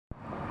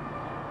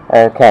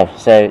Okay,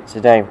 so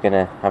today we're going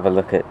to have a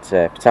look at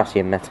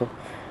potassium metal,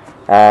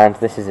 and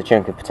this is a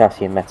chunk of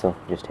potassium metal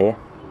just here,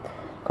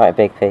 quite a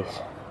big piece,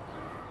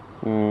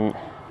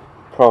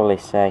 probably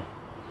say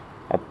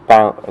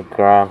about a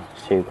gram,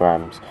 2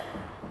 grams.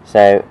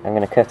 So I'm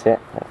going to cut it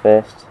at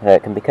first.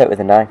 It can be cut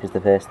with a knife is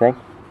the first thing.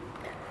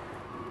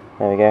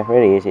 There we go,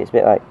 really easy, it's a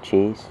bit like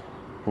cheese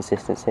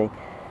consistency,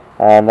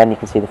 and then you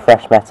can see the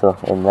fresh metal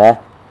in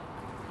there,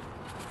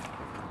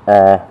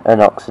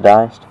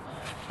 unoxidized,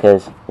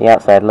 because the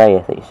outside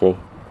layer that you see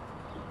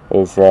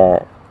is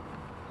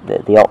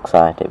the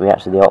oxide. It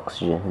reacts with the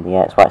oxygen in the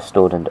air. It's why it's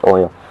stored under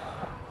oil,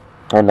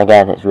 and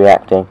again it's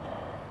reacting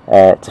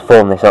to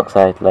form this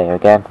oxide layer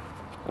again,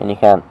 and you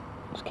can't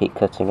just keep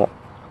cutting it.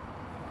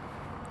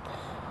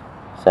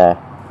 So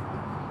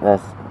there's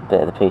a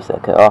bit of the piece that I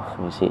cut off,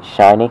 and you see it's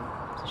shiny.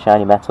 It's a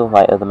shiny metal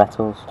like other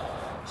metals,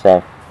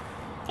 so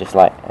just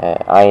like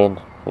iron,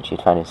 which you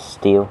find in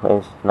steel,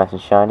 is nice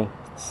and shiny.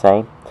 It's the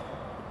same.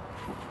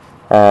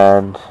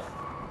 And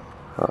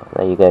well,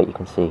 there you go, you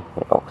can see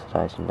it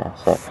oxidizing now.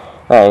 So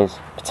that is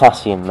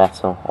potassium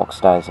metal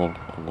oxidizing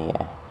in the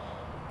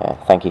air.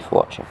 Thank you for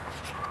watching.